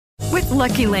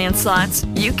Lucky Land Slots,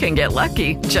 you can get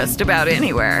lucky just about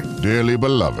anywhere. Dearly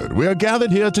beloved, we are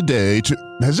gathered here today to...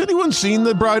 Has anyone seen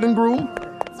the bride and groom?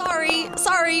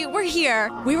 Sorry, we're here.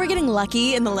 We were getting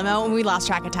lucky in the limo and we lost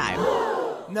track of time.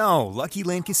 No, Lucky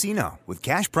Land Casino, with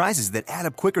cash prizes that add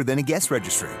up quicker than a guest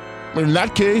registry. In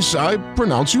that case, I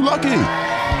pronounce you lucky.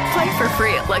 Play for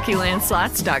free at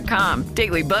LuckyLandSlots.com.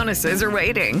 Daily bonuses are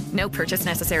waiting. No purchase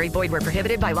necessary. Void where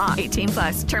prohibited by law.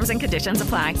 18+. Terms and conditions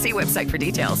apply. See website for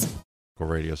details.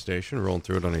 Radio station, rolling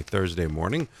through it on a Thursday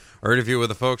morning. Our interview with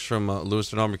the folks from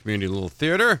Lewiston Auburn Community Little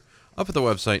Theater. Up at the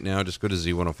website now. Just go to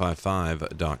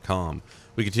z1055.com.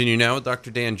 We continue now with Dr.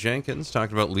 Dan Jenkins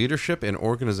talking about Leadership and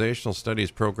Organizational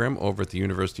Studies program over at the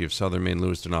University of Southern Maine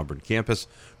Lewiston Auburn campus.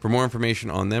 For more information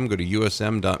on them, go to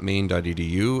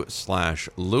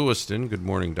usm.maine.edu/Lewiston. Good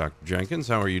morning, Dr. Jenkins.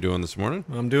 How are you doing this morning?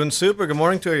 I'm doing super. Good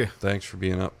morning to you. Thanks for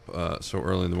being up so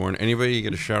early in the morning. Anybody you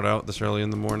get a shout out this early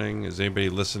in the morning? Is anybody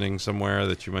listening somewhere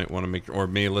that you might want to make, or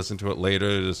may listen to it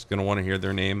later, just going to want to hear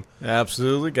their name?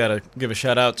 Absolutely. Got to give a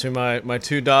shout out to my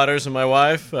two daughters and my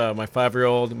wife, my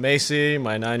 5-year-old Macy,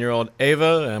 my 9-year-old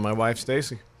Ava, and my wife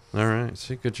Stacy. All right.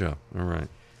 See, good job. All right.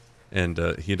 And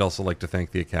he'd also like to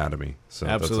thank the Academy. So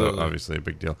absolutely. That's obviously a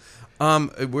big deal.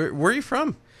 Where are you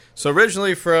from? So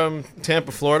originally from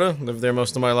Tampa, Florida. Lived there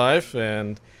most of my life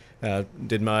and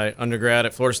did my undergrad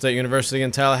at Florida State University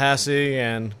in Tallahassee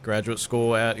and graduate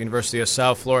school at University of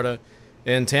South Florida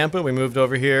in Tampa. We moved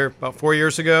over here about 4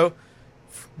 years ago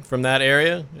from that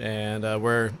area, and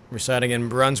we're residing in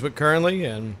Brunswick currently,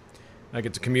 and I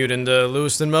get to commute into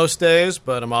Lewiston most days,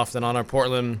 but I'm often on our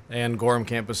Portland and Gorham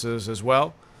campuses as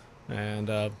well.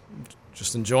 And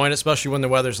just enjoying it, especially when the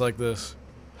weather's like this.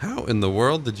 How in the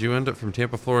world did you end up from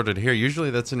Tampa, Florida to here? Usually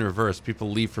that's in reverse. People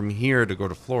leave from here to go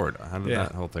to Florida. How did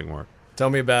that whole thing work? Tell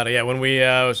me about it. Yeah, when we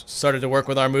started to work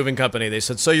with our moving company, they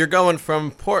said, so you're going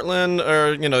from Portland,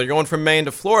 or, you're going from Maine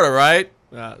to Florida, right?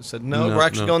 I said, no, we're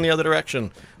actually going the other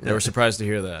direction. They were surprised to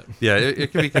hear that. Yeah,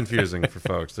 it can be confusing for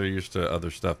folks. They're used to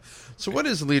other stuff. So what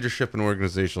is leadership and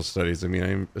organizational studies? I mean,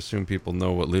 I assume people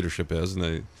know what leadership is, and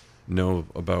they know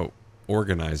about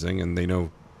organizing, and they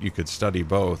know you could study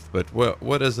both, but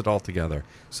what is it all together?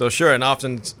 So sure, and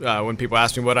often when people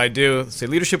ask me what I do, say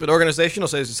leadership and organizational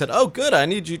studies, I said, oh good, I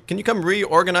need you, can you come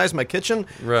reorganize my kitchen?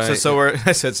 Right. I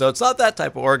said, so it's not that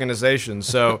type of organization.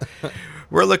 So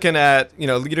we're looking at,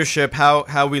 leadership,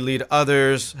 how we lead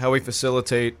others, how we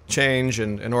facilitate change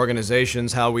in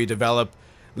organizations, how we develop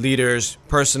leaders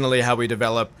personally, how we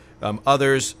develop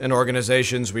others in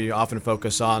organizations. We often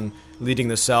focus on leading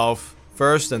the self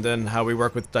first, and then how we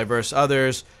work with diverse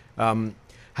others,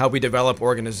 how we develop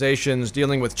organizations,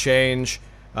 dealing with change,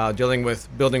 dealing with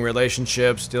building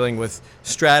relationships, dealing with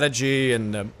strategy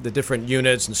and the different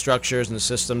units and structures and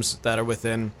systems that are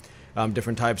within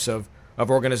different types of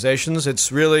organizations.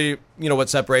 It's really, what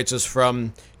separates us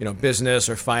from, business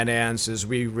or finance is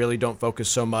we really don't focus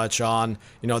so much on,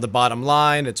 the bottom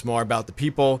line. It's more about the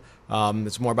people.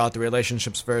 It's more about the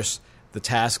relationships versus the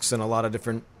tasks in a lot of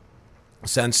different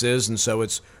senses. And so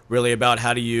it's really about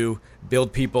how do you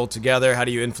build people together, how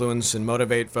do you influence and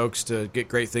motivate folks to get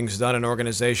great things done in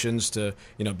organizations, to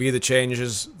be the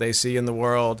changes they see in the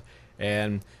world,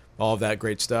 and all of that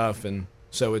great stuff. And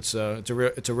so it's a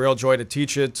real joy to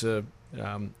teach it, to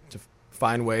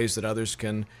find ways that others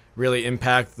can really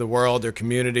impact the world, their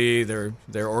community, their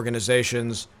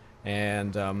organizations,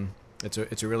 and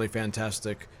it's a really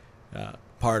fantastic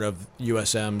part of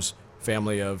USM's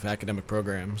family of academic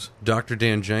programs. Dr.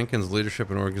 Dan Jenkins, Leadership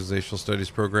and Organizational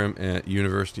Studies program at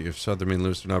University of Southern Maine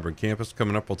Lewiston Auburn campus.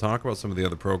 Coming up, we'll talk about some of the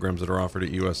other programs that are offered at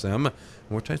USM and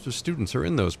what types of students are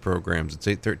in those programs. It's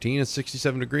 8:13. It's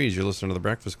 67 degrees. You're listening to The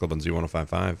Breakfast Club on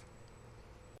Z1055.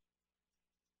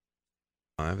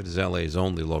 It is LA's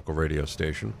only local radio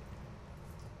station.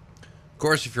 Of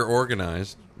course, if you're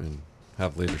organized and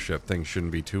have leadership, things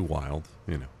shouldn't be too wild,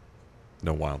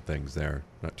 No wild things there.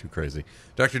 Not too crazy.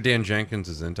 Dr. Dan Jenkins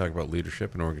is in talking about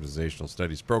Leadership and Organizational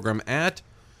Studies program at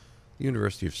the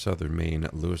University of Southern Maine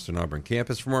Lewiston Auburn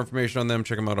campus. For more information on them,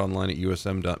 check them out online at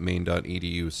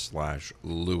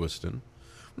usm.maine.edu/Lewiston.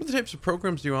 What are the types of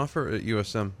programs do you offer at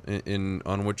USM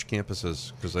on which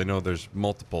campuses? Because I know there's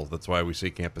multiple. That's why we say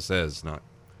Campus S, not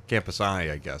Campus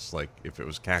I guess, like if it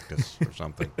was cactus or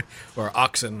something. Or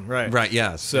oxen, right. Right,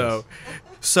 yes. So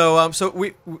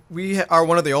we are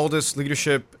one of the oldest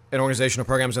leadership and organizational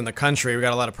programs in the country. We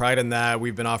got a lot of pride in that.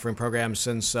 We've been offering programs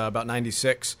since about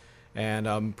 96,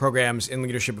 and programs in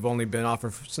leadership have only been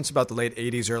offered since about the late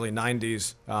 80s, early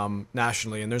 90s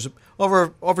nationally. And there's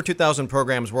over 2,000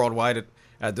 programs worldwide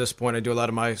at this point, I do a lot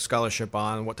of my scholarship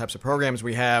on what types of programs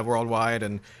we have worldwide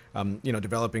and,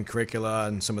 developing curricula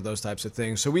and some of those types of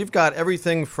things. So we've got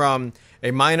everything from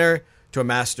a minor to a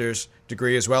master's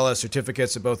degree, as well as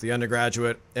certificates at both the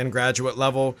undergraduate and graduate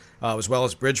level, as well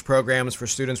as bridge programs for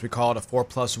students. We call it a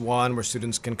 4+1, where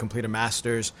students can complete a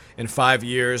master's in 5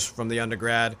 years from the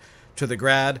undergrad to the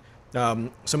grad.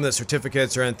 Some of the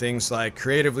certificates are in things like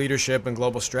creative leadership and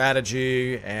global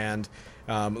strategy and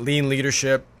lean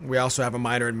leadership. We also have a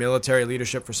minor in military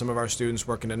leadership for some of our students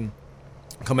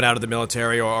coming out of the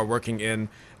military or working in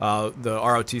the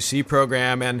ROTC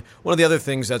program. And one of the other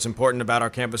things that's important about our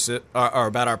campus or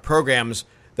about our programs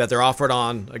that they're offered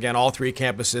on, again, all 3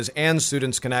 campuses, and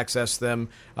students can access them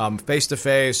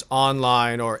face-to-face,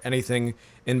 online, or anything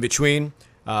in between.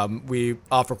 We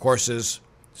offer courses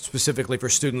specifically for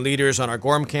student leaders on our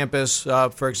Gorham campus,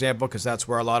 for example, because that's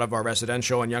where a lot of our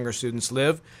residential and younger students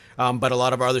live. But a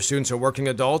lot of our other students are working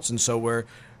adults, and so we're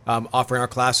offering our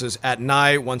classes at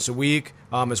night, once a week,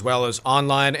 as well as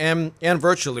online and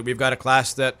virtually. We've got a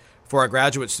class that for our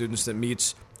graduate students that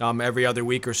meets every other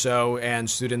week or so, and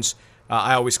students,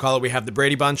 I always call it, we have the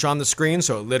Brady Bunch on the screen,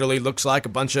 so it literally looks like a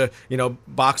bunch of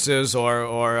boxes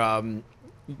or a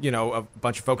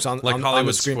bunch of folks on Hollywood on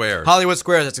the screen. Squares. Hollywood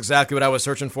Squares, that's exactly what I was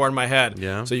searching for in my head.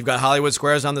 Yeah. So you've got Hollywood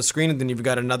Squares on the screen, and then you've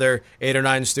got another 8 or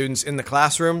 9 students in the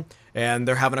classroom, and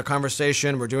they're having a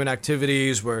conversation. We're doing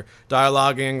activities, we're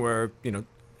dialoguing, we're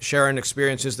sharing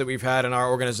experiences that we've had in our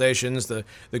organizations, the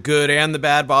good and the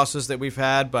bad bosses that we've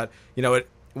had. But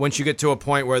once you get to a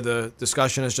point where the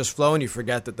discussion is just flowing, you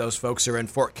forget that those folks are in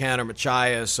Fort Kent or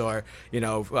Machias or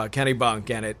Kennebunk,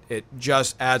 and it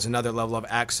just adds another level of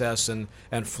access and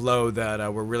flow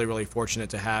that we're really, really fortunate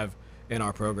to have in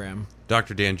our program.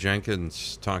 Dr. Dan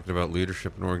Jenkins talking about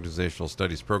Leadership and Organizational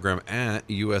Studies program at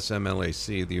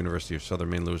USM-LAC, the University of Southern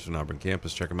Maine Lewiston Auburn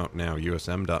campus. Check them out now,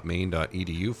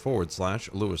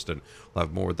 usm.maine.edu/Lewiston. We'll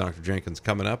have more with Dr. Jenkins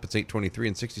coming up. It's 8:23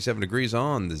 and 67 degrees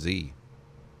on the Z.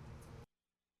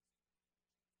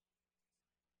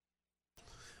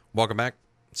 Welcome back.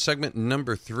 Segment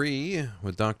number 3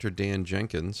 with Dr. Dan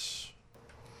Jenkins,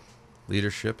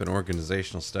 Leadership and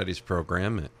Organizational Studies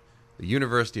program at the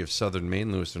University of Southern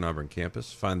Maine Lewiston Auburn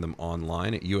campus. Find them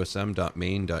online at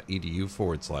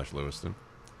usm.maine.edu/Lewiston.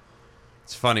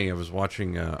 It's funny. I was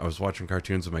watching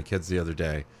cartoons with my kids the other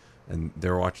day, and they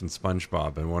were watching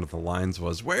SpongeBob, and one of the lines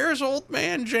was, "Where's Old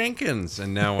Man Jenkins?"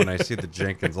 And now when I see the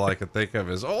Jenkins, all I can think of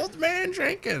is Old Man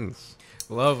Jenkins.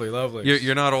 Lovely.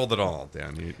 You're not old at all,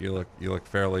 Dan. You look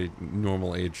fairly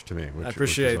normal age to me. I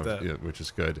appreciate that. Yeah, which is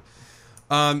good.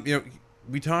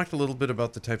 We talked a little bit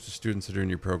about the types of students that are in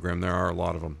your program. There are a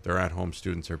lot of them. They're at-home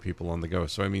students or people on the go.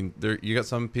 So, I mean, you got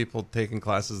some people taking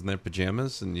classes in their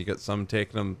pajamas, and you got some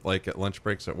taking them like at lunch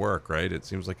breaks at work, right? It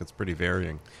seems like it's pretty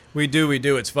varying. We do.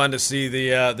 It's fun to see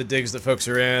the digs that folks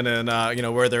are in and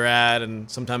where they're at, and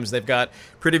sometimes they've got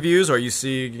pretty views, or you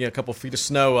see a couple feet of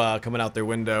snow coming out their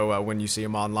window when you see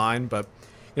them online. But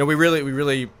we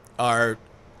really are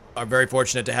very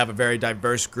fortunate to have a very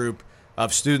diverse group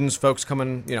of students, folks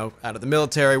coming, out of the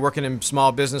military, working in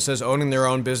small businesses, owning their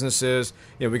own businesses.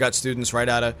 We got students right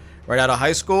out of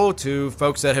high school to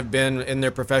folks that have been in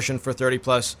their profession for 30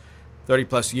 plus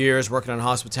years, working on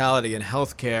hospitality and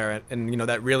healthcare, and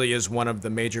that really is one of the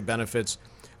major benefits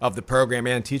of the program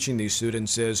and teaching these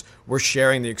students is we're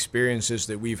sharing the experiences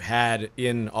that we've had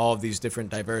in all of these different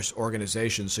diverse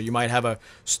organizations. So you might have a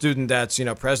student that's,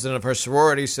 president of her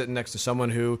sorority sitting next to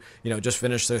someone who, just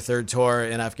finished their 3rd tour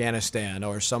in Afghanistan,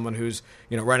 or someone who's,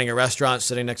 running a restaurant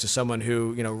sitting next to someone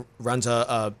who,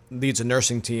 leads a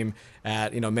nursing team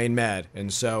at, Maine Med.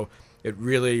 And so it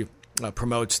really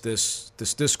promotes this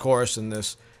discourse and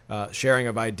this sharing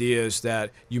of ideas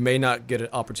that you may not get an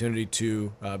opportunity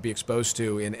to be exposed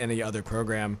to in any other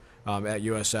program at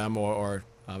USM or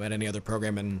at any other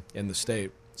program in the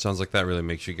state. Sounds like that really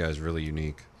makes you guys really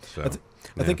unique. So,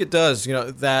 I think it does.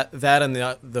 That and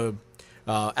the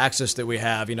access that we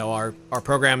have. Our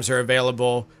programs are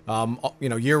available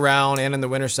year round and in the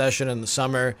winter session and the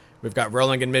summer. We've got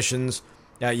rolling admissions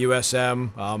at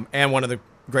USM, and one of the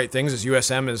great things is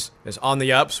USM is on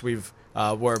the ups. We're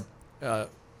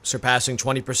surpassing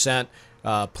 20%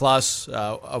 plus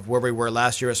of where we were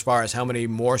last year as far as how many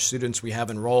more students we have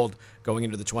enrolled going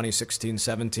into the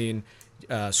 2016-17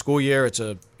 school year. It's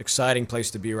an exciting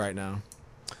place to be right now.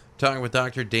 Talking with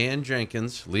Dr. Dan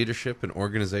Jenkins, Leadership and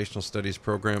Organizational Studies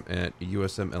program at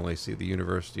USM-LAC, the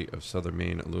University of Southern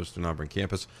Maine Lewiston Auburn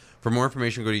campus. For more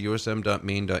information, go to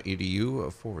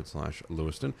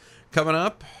usm.maine.edu/Lewiston. Coming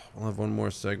up, we'll have one more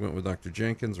segment with Dr.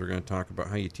 Jenkins. We're going to talk about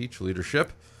how you teach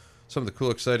leadership. some of the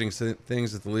cool, exciting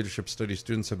things that the leadership studies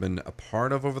students have been a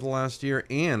part of over the last year,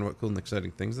 and what cool and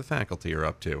exciting things the faculty are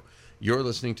up to. You're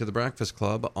listening to The Breakfast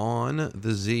Club on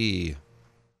the Z.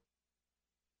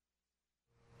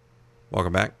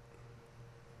 Welcome back.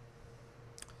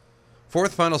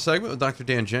 Fourth final segment with Dr.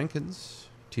 Dan Jenkins.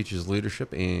 Teaches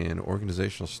leadership and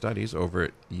organizational studies over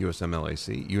at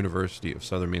USM-LAC, University of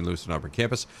Southern Maine Lewiston Auburn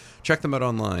campus. Check them out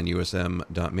online,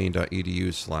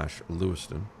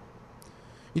 usm.maine.edu/Lewiston.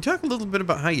 You talk a little bit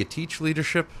about how you teach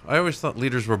leadership. I always thought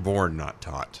leaders were born, not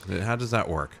taught. How does that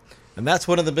work? And that's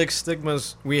one of the big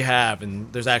stigmas we have.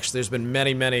 And there's been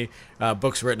many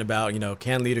books written about,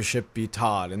 can leadership be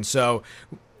taught? And so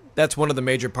that's one of the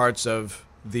major parts of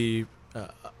the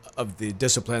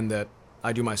discipline that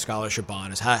I do my scholarship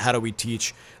on, is how do we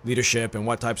teach leadership and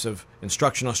what types of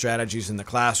instructional strategies in the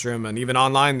classroom and even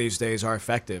online these days are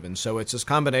effective. And so it's this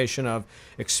combination of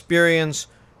experience,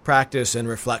 practice, and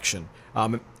reflection.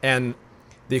 And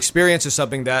the experience is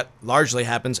something that largely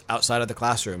happens outside of the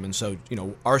classroom. And so,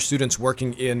 are students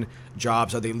working in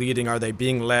jobs? Are they leading? Are they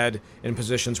being led in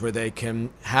positions where they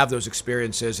can have those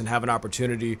experiences and have an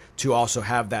opportunity to also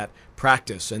have that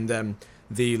practice? And then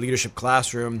the leadership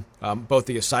classroom, both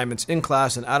the assignments in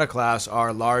class and out of class, are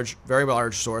a very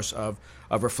large source of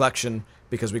reflection,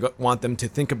 because we want them to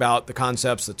think about the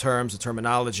concepts, the terms, the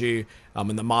terminology,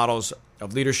 and the models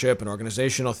of leadership and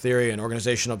organizational theory and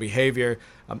organizational behavior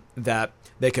that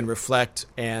they can reflect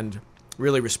and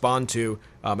really respond to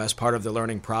as part of the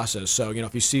learning process. So,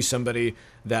 if you see somebody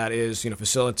that is,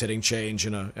 facilitating change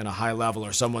in a high level,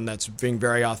 or someone that's being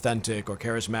very authentic or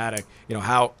charismatic,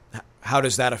 how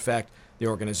does that affect the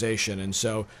organization? And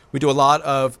so we do a lot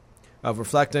of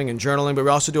reflecting and journaling, but we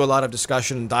also do a lot of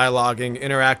discussion and dialoguing,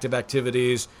 interactive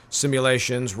activities,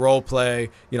 simulations, role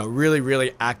play,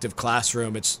 really active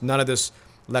classroom. It's none of this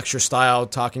lecture style,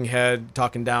 talking head,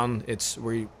 talking down. It's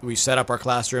we set up our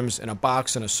classrooms in a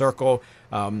box, in a circle.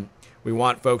 We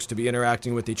want folks to be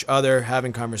interacting with each other,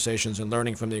 having conversations, and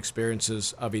learning from the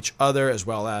experiences of each other as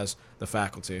well as the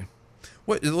faculty.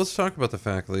 Let's talk about the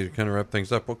faculty to kind of wrap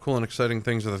things up. What cool and exciting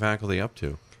things are the faculty up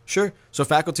to? Sure. So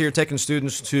faculty are taking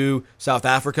students to South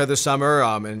Africa this summer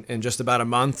in just about a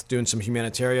month, doing some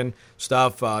humanitarian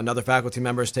stuff. Another faculty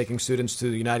member is taking students to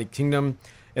the United Kingdom.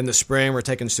 In the spring, we're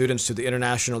taking students to the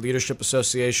International Leadership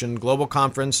Association Global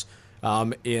Conference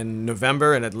in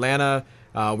November in Atlanta.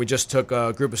 We just took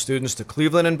a group of students to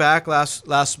Cleveland and back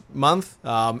last month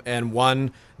and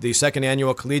won the second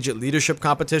annual Collegiate Leadership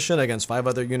Competition against 5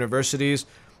 other universities.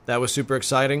 That was super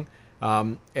exciting.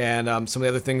 And some of the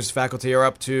other things faculty are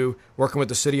up to, working with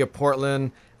the city of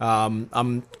Portland.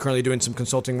 I'm currently doing some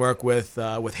consulting work with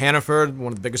Hannaford,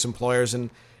 one of the biggest employers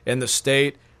in the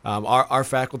state. Our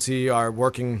faculty are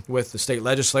working with the state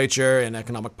legislature and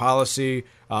economic policy.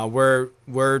 We're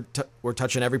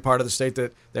touching every part of the state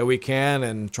that we can,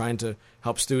 and trying to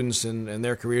help students in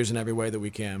their careers in every way that we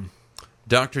can.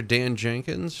 Dr. Dan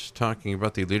Jenkins talking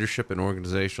about the Leadership and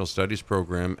Organizational Studies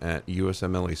program at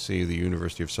USM-LAC, the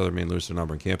University of Southern Maine Lewiston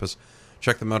Auburn campus.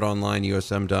 Check them out online,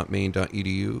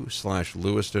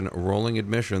 usm.maine.edu/Lewiston. Rolling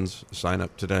admissions. Sign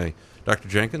up today. Dr.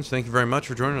 Jenkins, thank you very much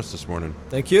for joining us this morning.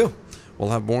 Thank you.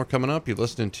 We'll have more coming up. You're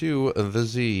listening to The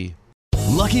Z.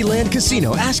 Lucky Land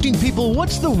Casino, asking people,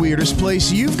 what's the weirdest place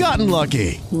you've gotten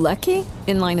lucky? Lucky?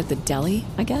 In line at the deli,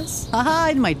 I guess?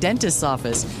 Aha, in my dentist's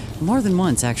office. More than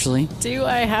once, actually. Do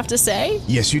I have to say?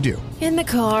 Yes, you do. In the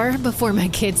car before my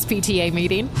kids' PTA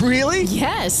meeting. Really?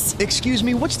 Yes. Excuse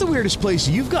me, what's the weirdest place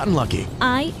you've gotten lucky?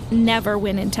 I never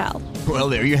win and tell. Well,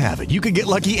 there you have it. You can get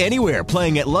lucky anywhere,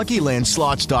 playing at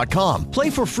LuckyLandSlots.com.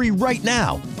 Play for free right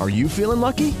now. Are you feeling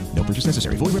lucky? No purchase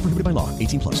necessary. Void where prohibited by law.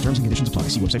 18+. Terms and conditions apply.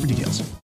 See website for details.